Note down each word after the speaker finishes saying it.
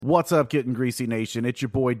What's up, Getting Greasy Nation? It's your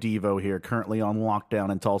boy Devo here, currently on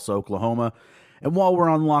lockdown in Tulsa, Oklahoma. And while we're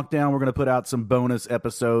on lockdown, we're going to put out some bonus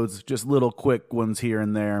episodes, just little quick ones here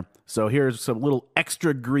and there. So here's some little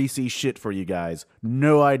extra greasy shit for you guys.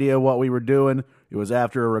 No idea what we were doing. It was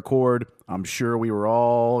after a record. I'm sure we were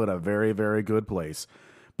all in a very, very good place.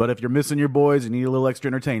 But if you're missing your boys and need a little extra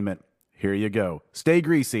entertainment, here you go. Stay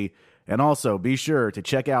greasy. And also be sure to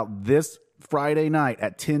check out this Friday night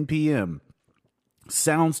at 10 p.m.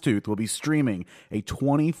 Soundstooth will be streaming a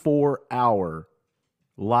 24-hour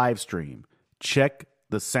live stream. Check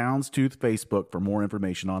the Soundstooth Facebook for more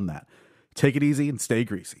information on that. Take it easy and stay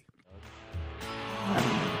greasy.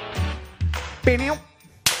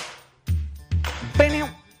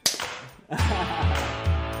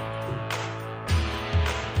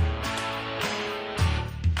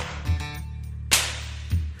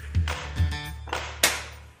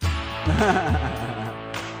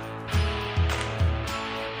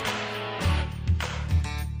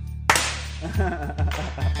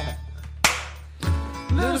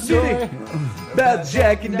 Little city about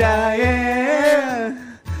Jack and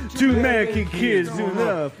Diane, two American kids who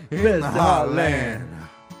love best of Heartland.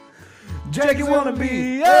 Jackie wanna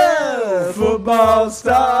be a football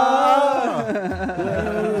star.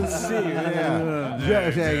 Let's see,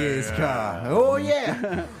 Jackie's car. Oh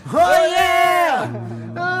yeah, oh yeah.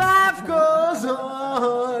 Life goes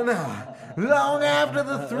on long after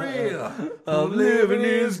the thrill of living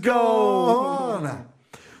is gone.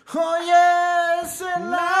 Oh yes,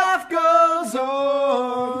 and life goes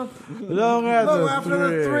on long after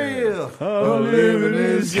the thrill of living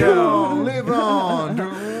is gone. Live on.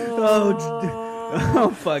 Oh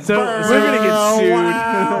fuck! So we're gonna get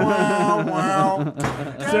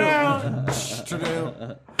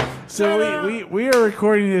sued. So we are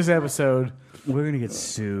recording this episode. We're gonna get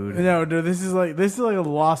sued. No, this is like a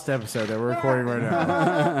lost episode that we're recording right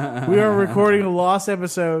now. We are recording a lost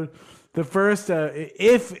episode. The first,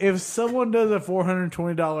 if someone does a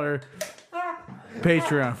 $420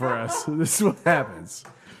 Patreon for us, this is what happens.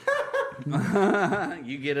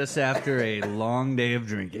 You get us after a long day of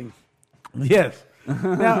drinking. Yes.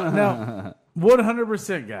 Now,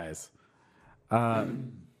 100%, guys.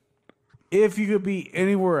 If you could be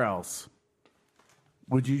anywhere else,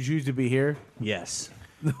 would you choose to be here? Yes.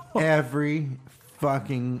 Every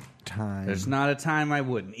fucking time. There's not a time I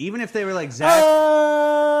wouldn't. Even if they were like, Zach.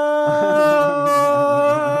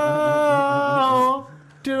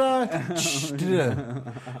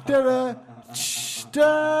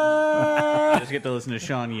 Just get to listen to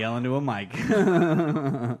Sean yell into a mic.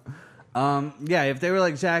 Yeah, if they were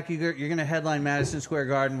like, Zach, you're going to headline Madison Square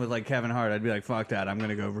Garden with like Kevin Hart, I'd be like, fuck that. I'm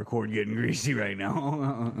going to go record Getting Greasy right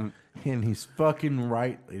now. And he's fucking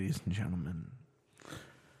right, ladies and gentlemen.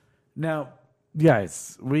 Now,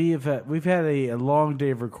 guys, we've had a long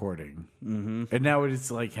day of recording, and now we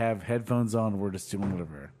just like have headphones on. We're just doing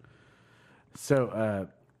whatever. So,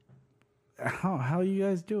 how are you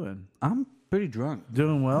guys doing? I'm pretty drunk.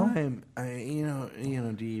 Doing well? Deeves,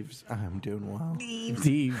 I'm doing well.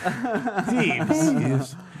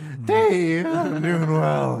 Dave, I'm doing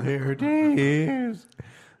well here, Deeves.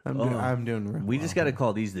 I'm doing real We just got to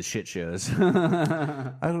call these the shit shows. I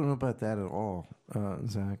don't know about that at all,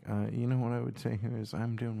 Zach. You know what I would say here is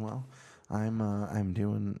I'm doing well. I'm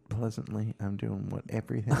doing pleasantly. I'm doing what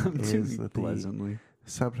everything is that pleasantly. The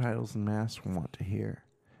subtitles and masks want to hear.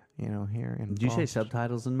 Here in Did you say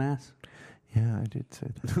subtitles in mass? Yeah, I did say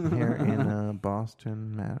that. Here in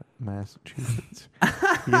Boston, Massachusetts.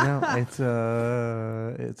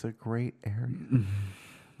 It's a great area.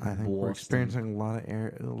 I think we're experiencing a lot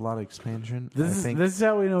of expansion. This is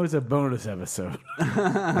how we know it's a bonus episode.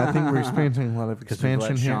 I think we're experiencing a lot of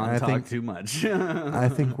expansion here. Sean I talk think too much. I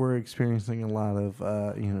think we're experiencing a lot of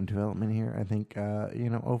development here. I think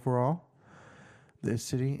overall, this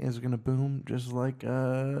city is going to boom just like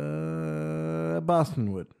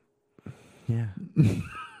Boston would. Yeah.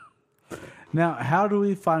 Now, how do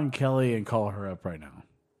we find Kelly and call her up right now?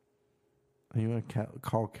 Are you going to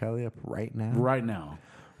call Kelly up right now? Right now.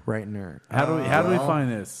 Right now. How do we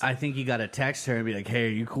find this? I think you got to text her and be like, "Hey, are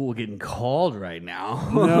you cool getting called right now?"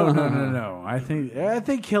 No. I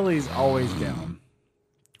think Kelly's always down.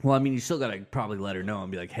 Well, I mean, you still got to probably let her know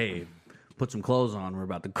and be like, "Hey, put some clothes on. We're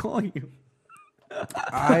about to call you."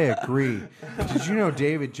 I agree. Did you know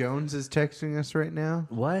David Jones is texting us right now?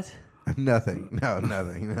 What? Nothing. No,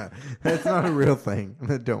 nothing. No. That's not a real thing.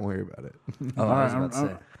 Don't worry about it. Oh, I was about to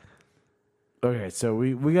say. Okay, so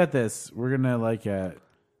we got this. We're gonna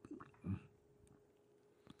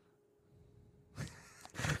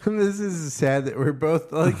This is sad that we're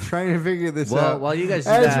both like trying to figure this out. While you guys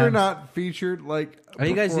do as that, we're not featured, like. While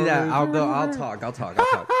you guys do that, I'll talk.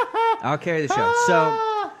 I'll carry the show.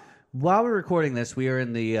 So while we're recording this, we are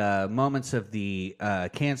in the moments of the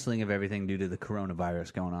canceling of everything due to the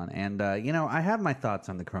coronavirus going on. And, I have my thoughts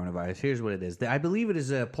on the coronavirus. Here's what it is. I believe it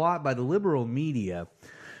is a plot by the liberal media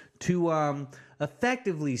to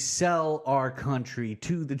effectively sell our country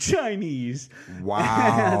to the Chinese.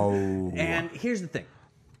 Wow. And here's the thing.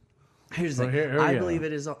 Here's the thing. Here we I go. believe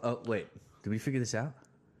it is. Oh, wait. Did we figure this out?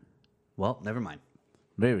 Well, never mind.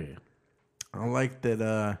 Maybe. I like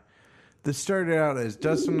that. This started out as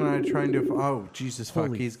Dustin and I trying to. Oh Jesus fuck!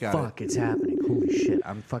 Holy He's got fuck, it's happening. Holy shit.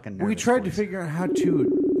 I'm fucking nervous. it. We tried to boys. figure out how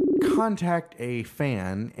to contact a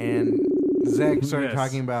fan, and Zach started Yes.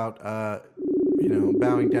 talking about,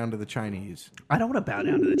 bowing down to the Chinese. I don't want to bow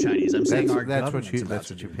down to the Chinese. I'm saying our That's what government's you. about That's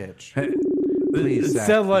to what you do. pitched. It Please, Zach,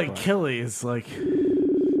 sounds keep like going. Kelly is like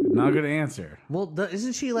not going to answer. Well,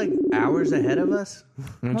 isn't she like hours ahead of us?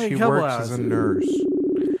 And Like a she couple works hours. as a nurse.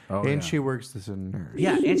 Oh, And she works as a nurse.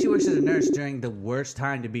 Yeah, and she works as a nurse during the worst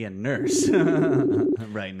time to be a nurse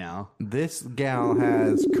right now. This gal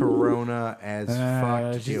has corona as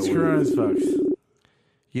fuck. to She's deal with. corona as fuck.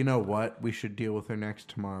 You know what? We should deal with her next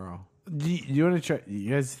tomorrow. Do you want to try? You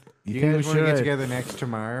guys You think guys we want to get should? together next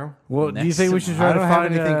tomorrow? Well, do you Next think we should try I to don't have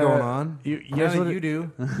find anything going on. You None guys of want you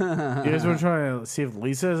do. you guys want to try to see if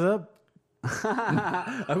Lisa's up? Are we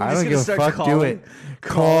I just don't gonna give a start fuck. calling? Do it.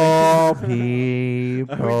 Call people.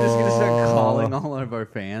 Are we just gonna start calling all of our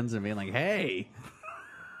fans and being like, "Hey,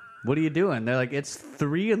 what are you doing?" They're like, "It's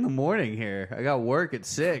 3 a.m. here. I got work at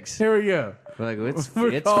 6." Here we go. We're like, "It's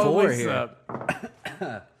We're calling 4 Lisa here."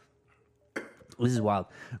 up. This is wild.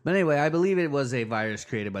 But anyway, I believe it was a virus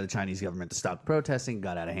created by the Chinese government to stop protesting.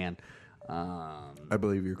 Got out of hand. I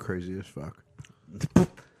believe you're crazy as fuck.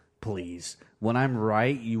 Please, when I'm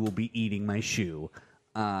right, you will be eating my shoe.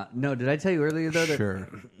 No, did I tell you earlier though Sure.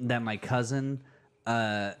 that my cousin?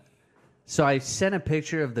 So I sent a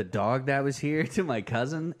picture of the dog that was here to my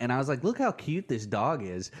cousin, and I was like, "Look how cute this dog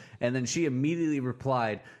is." And then she immediately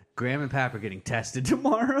replied, "Graham and Pap are getting tested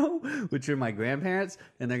tomorrow," which are my grandparents,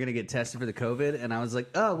 and they're gonna get tested for the COVID. And I was like,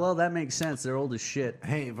 "Oh, well, that makes sense. They're old as shit."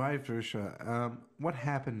 Hey, Vive Trisha, what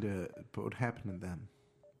happened to them?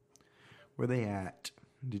 Where they at?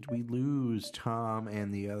 Did we lose Tom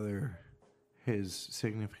and his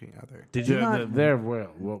significant other? Did you not? They're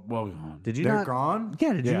well gone. Did you They're not? gone?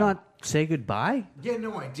 Yeah. Did you Yeah. not say goodbye? Yeah,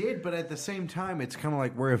 no, I did, but at the same time, it's kind of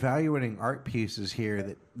like we're evaluating art pieces here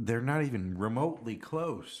that they're not even remotely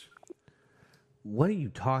close. What are you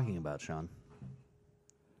talking about, Sean?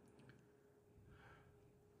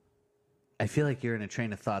 I feel like you're in a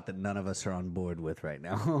train of thought that none of us are on board with right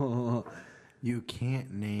now. You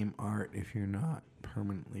can't name art if you're not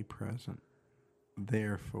permanently present.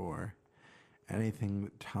 Therefore, anything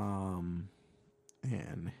that Tom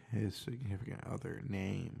and his significant other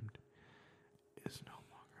named is no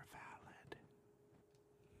longer valid.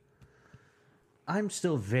 I'm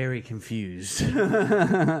still very confused.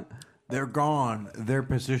 They're gone. Their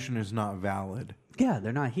position is not valid. Yeah,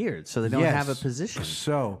 they're not here, so they don't Yes. have a position.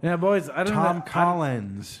 So, Yeah, boys. I don't Tom know.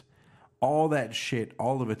 Collins, all that shit,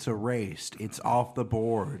 all of it's erased. It's off the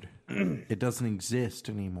board. It doesn't exist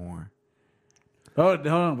anymore. Oh, hold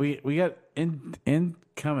on. We got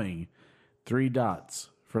incoming 3 dots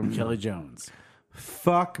from Kelly Jones.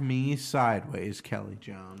 Fuck me sideways, Kelly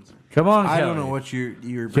Jones. Come on, Kelly. I don't know what you're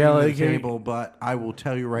bringing Kelly, to the can you- table, but I will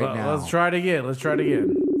tell you right Well, now. let's try it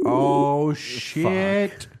again. Oh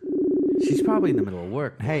shit! She's probably in the middle of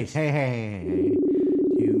work. Hey, hey!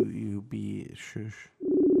 You be shush.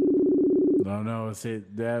 No. See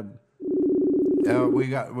that. We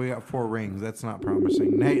got 4 rings. That's not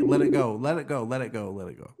promising. Hey, let it go. Let it go. Let it go. Let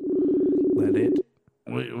it go. Let it.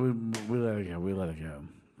 We let it go. We let it go.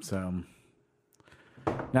 So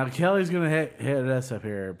now Kelly's gonna hit us up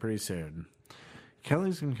here pretty soon.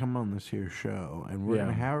 Kelly's gonna come on this here show, and we're Yeah.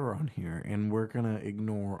 gonna have her on here, and we're gonna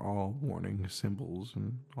ignore all warning symbols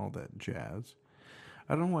and all that jazz.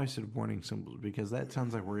 I don't know why I said warning symbols, because that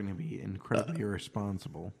sounds like we're gonna be incredibly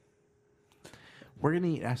irresponsible. We're gonna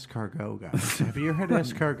eat escargot, guys. Have you ever had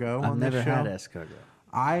escargot I've on never this show? had escargot.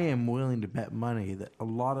 I am willing to bet money that a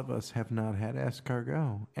lot of us have not had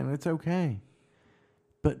escargot, and it's okay.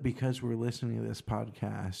 But because we're listening to this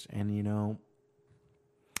podcast, and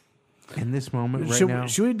in this moment right now,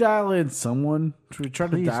 Should we dial in someone? Should we try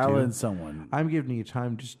to Please dial do. in someone? I'm giving you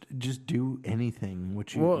time. Just do anything.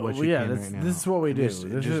 What you Yeah, can right now. this is what we do.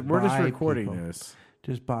 We're just buy recording people. this.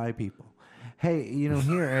 Just buy people. Hey,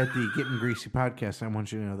 here at the Getting Greasy podcast, I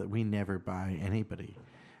want you to know that we never buy anybody,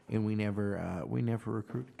 and we never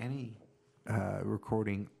recruit any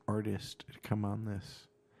recording artist to come on this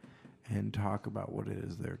and talk about what it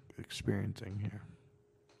is they're experiencing here.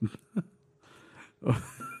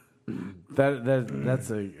 That's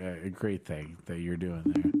a great thing that you're doing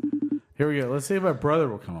there. Here we go. Let's see if my brother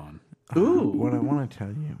will come on. Ooh. What I want to tell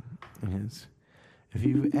you is, if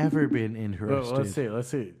you've ever been interested Let's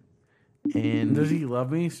see. in Does he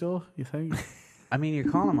love me still? You think? I mean,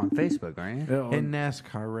 you're calling him on Facebook, aren't you? in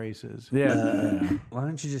NASCAR races, Yeah. Why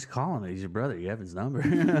don't you just call him? He's your brother. You have his number.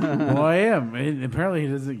 Well, I am. And apparently, he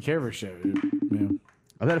doesn't care for shit. Yeah.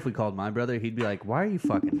 I bet if we called my brother, he'd be like, "Why are you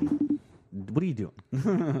fucking? What are you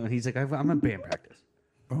doing?" He's like, "I'm in band practice."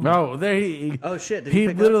 Oh, there he. Oh shit! Did He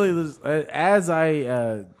pick literally was as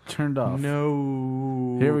I turned off.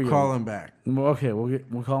 no, Here we go. call him back. Well, okay,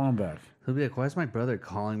 we'll call him back. He'll be like, "Why is my brother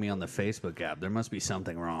calling me on the Facebook app? There must be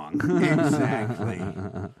something wrong." Exactly.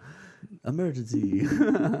 Emergency!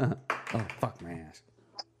 Oh fuck my ass!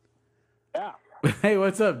 Yeah. Hey,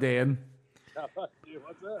 what's up, Dan? Dude,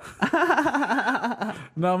 what's up?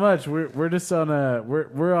 Not much. We're just on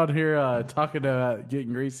we're on here talking about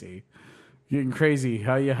getting greasy, getting crazy.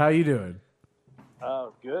 How you doing?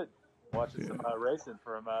 Oh, good. Watching some racing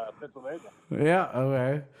from Pennsylvania. Yeah.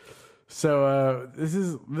 Okay. So this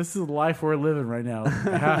is life we're living right now.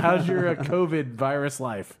 How's your COVID virus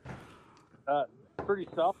life? Pretty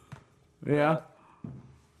soft. Yeah.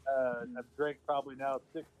 I've drank probably now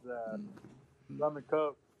 6 rum and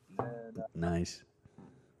coke, and Nice.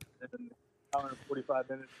 in 145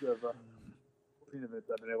 minutes of 14 minutes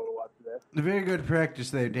I've been able to watch today. Very good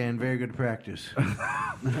practice there, Dan. Very good practice.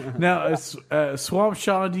 Now, Swamp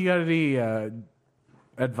Sean, do you got any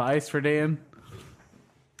advice for Dan?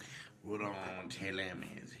 What I want to tell him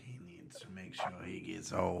is he needs to make sure he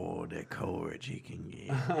gets all the coverage he can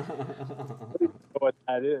get. What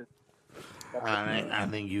that is. I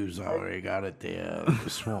think you've already got it there,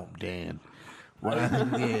 Swamp Dan. Well, I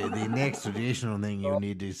think the next additional thing you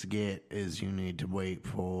need to get is you need to wait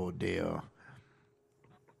for their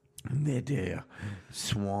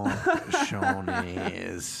Swamp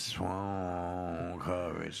Shawnee's Swamp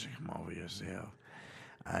coverage to come over yourself.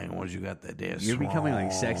 I ain't once you got that there. You're becoming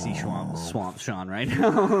like sexy swamp Sean right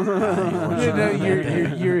now.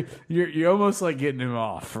 You're almost like getting him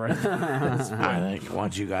off, right? I think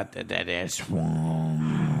once you got that there Swamp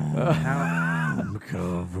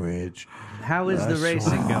coverage. How is the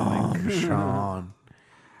racing going? Sean,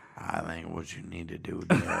 I think what you need to do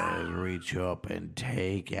there is reach up and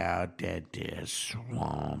take out that there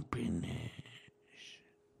swampiness.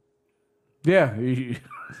 Yeah.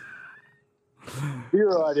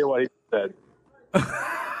 Zero idea what he said.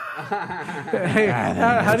 Hey,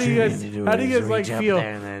 how do you guys like feel?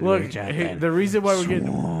 Look, hey, the reason why we're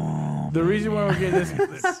getting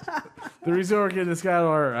this guy on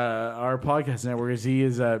our podcast network is he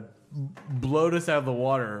is blowed us out of the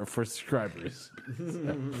water for subscribers.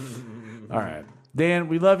 All right, Dan,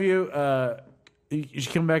 we love you. You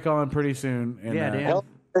should come back on pretty soon. And, Yeah, Dan. Hell,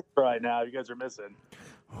 right now, you guys are missing.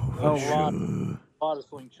 A lot of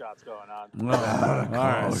slingshots going on. All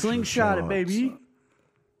right, Slingshot it, baby.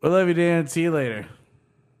 we love you, Dan. See you later.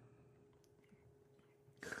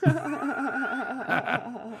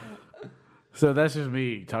 So that's just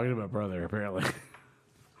me talking to my brother, apparently.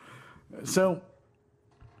 So,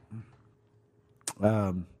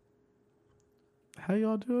 how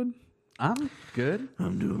y'all doing? I'm good.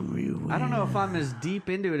 I'm doing real well. I don't know if I'm as deep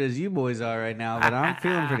into it as you boys are right now, but I'm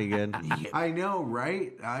feeling pretty good. I know,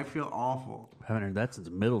 right? I feel awful. I haven't heard that since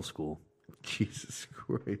middle school. Jesus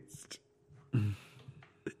Christ.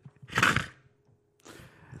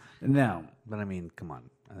 Now, But I mean, come on.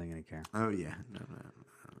 I think I care. Oh, yeah. No.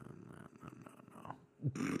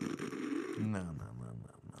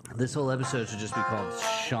 This whole episode should just be called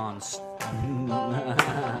Sean's.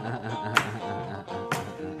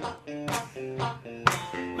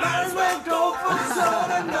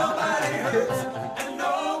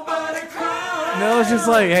 no, it's just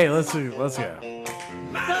like, hey, let's go.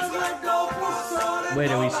 Wait,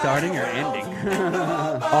 are we starting or ending?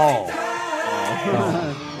 Oh,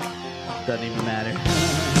 Doesn't even matter.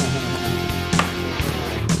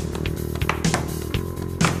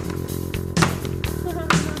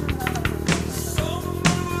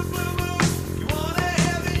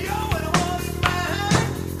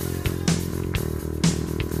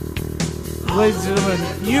 ladies and gentlemen,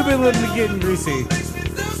 you've been listening to Getting Greasy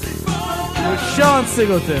with Sean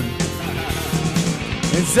Singleton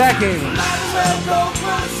and Zach Abrams.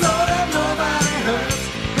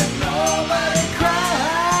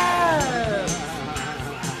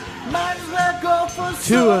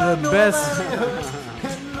 Two of the best.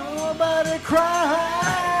 Nobody cries.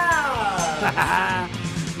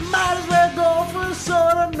 Might as well go for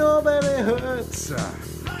soda. Nobody hurts.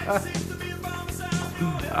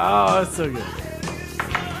 Oh, that's so good.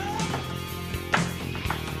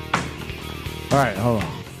 All right, hold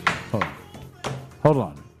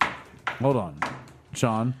on,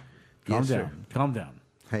 Sean, calm Yes, sir. down, calm down.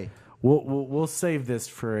 Hey, We'll save this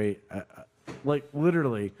for like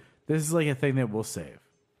literally. This is like a thing that we'll save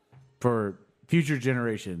for future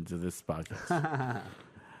generations of this podcast.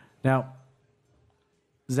 Now,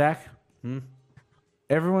 Zach,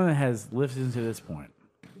 everyone that has listened to this point,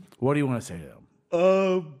 what do you want to say to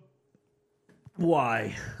them?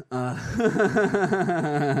 Why? I'm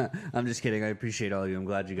just kidding. I appreciate all of you. I'm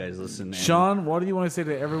glad you guys listened. and- Sean, what do you want to say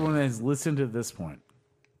to everyone that has listened to this point?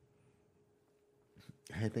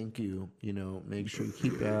 I think make sure you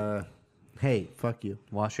keep. Hey, fuck you.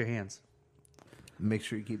 Wash your hands. Make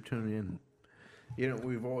sure you keep tuning in.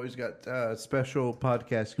 We've always got special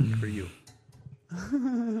podcasts for you.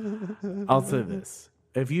 I'll say this: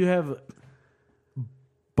 if you have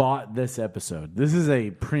bought this episode, this is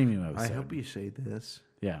a premium I episode. hope you say this.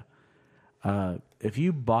 Yeah. If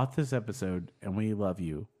you bought this episode and we love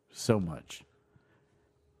you so much,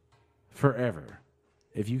 forever,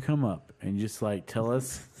 if you come up and just like tell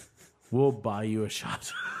us, we'll buy you a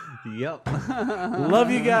shot. Yep.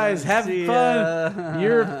 Love you guys. Have See fun. ya.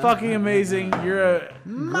 You're fucking amazing. You're a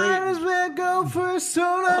Might as well go for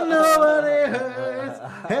soda. Nobody hurts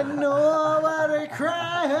and nobody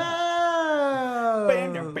cries.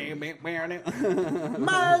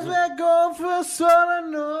 Might as well go for soda.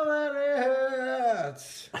 Nobody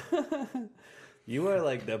hurts. You are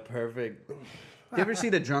like the perfect. You ever see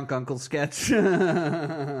the Drunk Uncle sketch? You.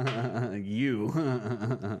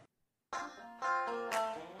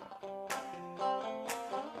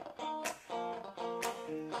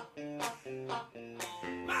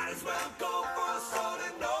 Might as well go